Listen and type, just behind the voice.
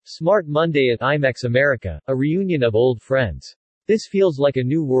Smart Monday at IMEX America, a reunion of old friends. This feels like a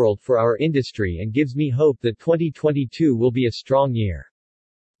new world for our industry and gives me hope that 2022 will be a strong year.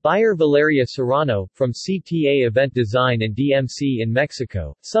 Buyer Valeria Serrano, from CTA Event Design and DMC in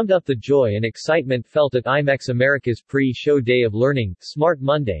Mexico, summed up the joy and excitement felt at IMEX America's pre-show day of learning, Smart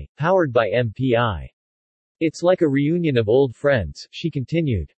Monday, powered by MPI. It's like a reunion of old friends, she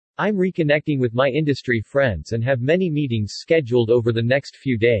continued. I'm reconnecting with my industry friends and have many meetings scheduled over the next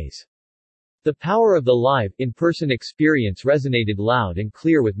few days. The power of the live, in-person experience resonated loud and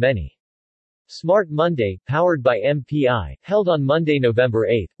clear with many. Smart Monday, powered by MPI, held on Monday, November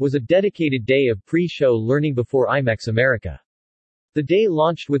 8, was a dedicated day of pre-show learning before IMEX America. The day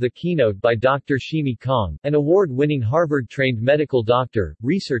launched with a keynote by Dr. Shimi Kong, an award-winning Harvard-trained medical doctor,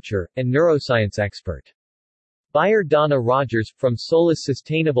 researcher, and neuroscience expert. Buyer Donna Rogers, from Solus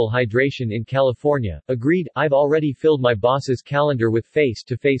Sustainable Hydration in California, agreed, I've already filled my boss's calendar with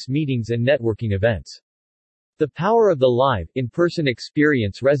face-to-face meetings and networking events. The power of the live, in-person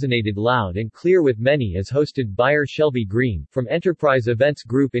experience resonated loud and clear with many as hosted buyer Shelby Green, from Enterprise Events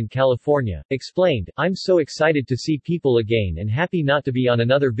Group in California, explained, I'm so excited to see people again and happy not to be on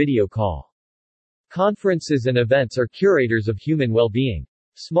another video call. Conferences and events are curators of human well-being.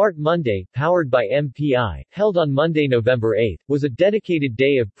 Smart Monday, powered by MPI, held on Monday, November 8, was a dedicated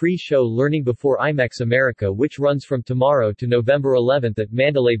day of pre-show learning before IMEX America which runs from tomorrow to November 11 at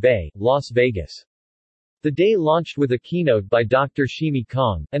Mandalay Bay, Las Vegas. The day launched with a keynote by Dr. Shimi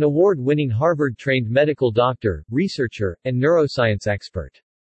Kong, an award-winning Harvard-trained medical doctor, researcher, and neuroscience expert.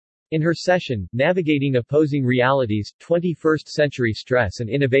 In her session, Navigating Opposing Realities, 21st Century Stress and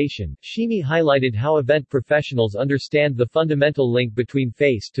Innovation, Shimi highlighted how event professionals understand the fundamental link between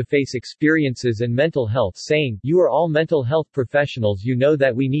face-to-face experiences and mental health, saying, You are all mental health professionals, you know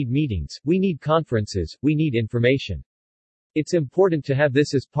that we need meetings, we need conferences, we need information. It's important to have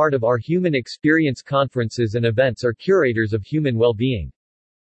this as part of our human experience. Conferences and events are curators of human well-being.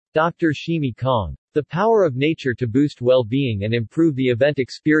 Dr. Shimi Kong. The power of nature to boost well-being and improve the event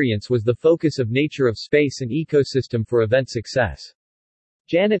experience was the focus of Nature of Space and Ecosystem for event success.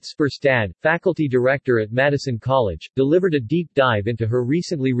 Janet Sperstad, faculty director at Madison College, delivered a deep dive into her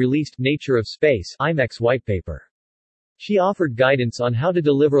recently released Nature of Space IMEX whitepaper. She offered guidance on how to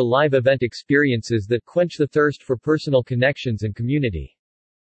deliver live event experiences that quench the thirst for personal connections and community.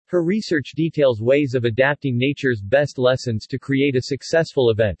 Her research details ways of adapting nature's best lessons to create a successful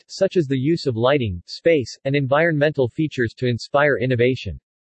event, such as the use of lighting, space, and environmental features to inspire innovation.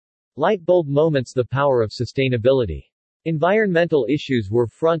 Lightbulb moments. The power of sustainability. Environmental issues were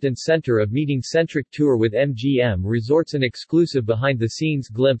front and center of meeting-centric tour with MGM Resorts, an exclusive behind-the-scenes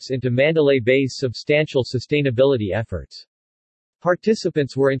glimpse into Mandalay Bay's substantial sustainability efforts.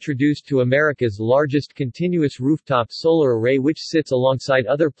 Participants were introduced to America's largest continuous rooftop solar array, which sits alongside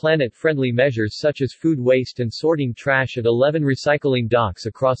other planet-friendly measures such as food waste and sorting trash at 11 recycling docks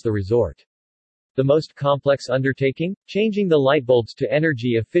across the resort. The most complex undertaking? Changing the lightbulbs to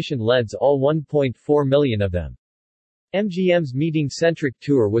energy-efficient LEDs, all 1.4 million of them. MGM's meeting-centric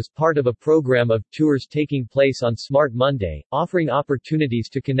tour was part of a program of tours taking place on Smart Monday, offering opportunities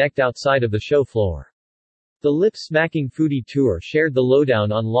to connect outside of the show floor. The lip-smacking foodie tour shared the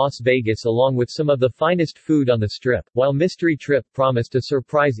lowdown on Las Vegas along with some of the finest food on the Strip, while Mystery Trip promised a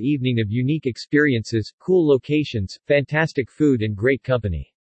surprise evening of unique experiences, cool locations, fantastic food and great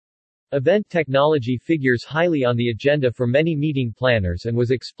company. Event technology figures highly on the agenda for many meeting planners and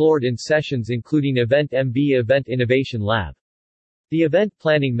was explored in sessions including Event MB Event Innovation Lab. The Event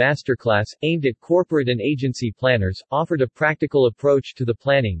Planning Masterclass, aimed at corporate and agency planners, offered a practical approach to the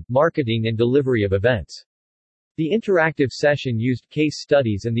planning, marketing and delivery of events. The interactive session used case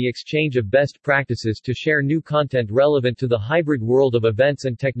studies and the exchange of best practices to share new content relevant to the hybrid world of events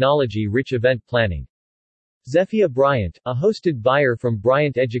and technology-rich event planning. Zephia Bryant, a hosted buyer from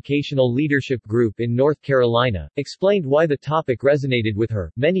Bryant Educational Leadership Group in North Carolina, explained why the topic resonated with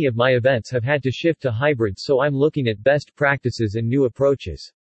her. Many of my events have had to shift to hybrid, so I'm looking at best practices and new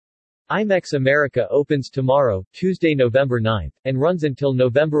approaches. IMEX America opens tomorrow, Tuesday, November 9, and runs until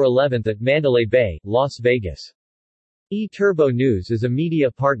November 11 at Mandalay Bay, Las Vegas. eTurbo News is a media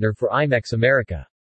partner for IMEX America.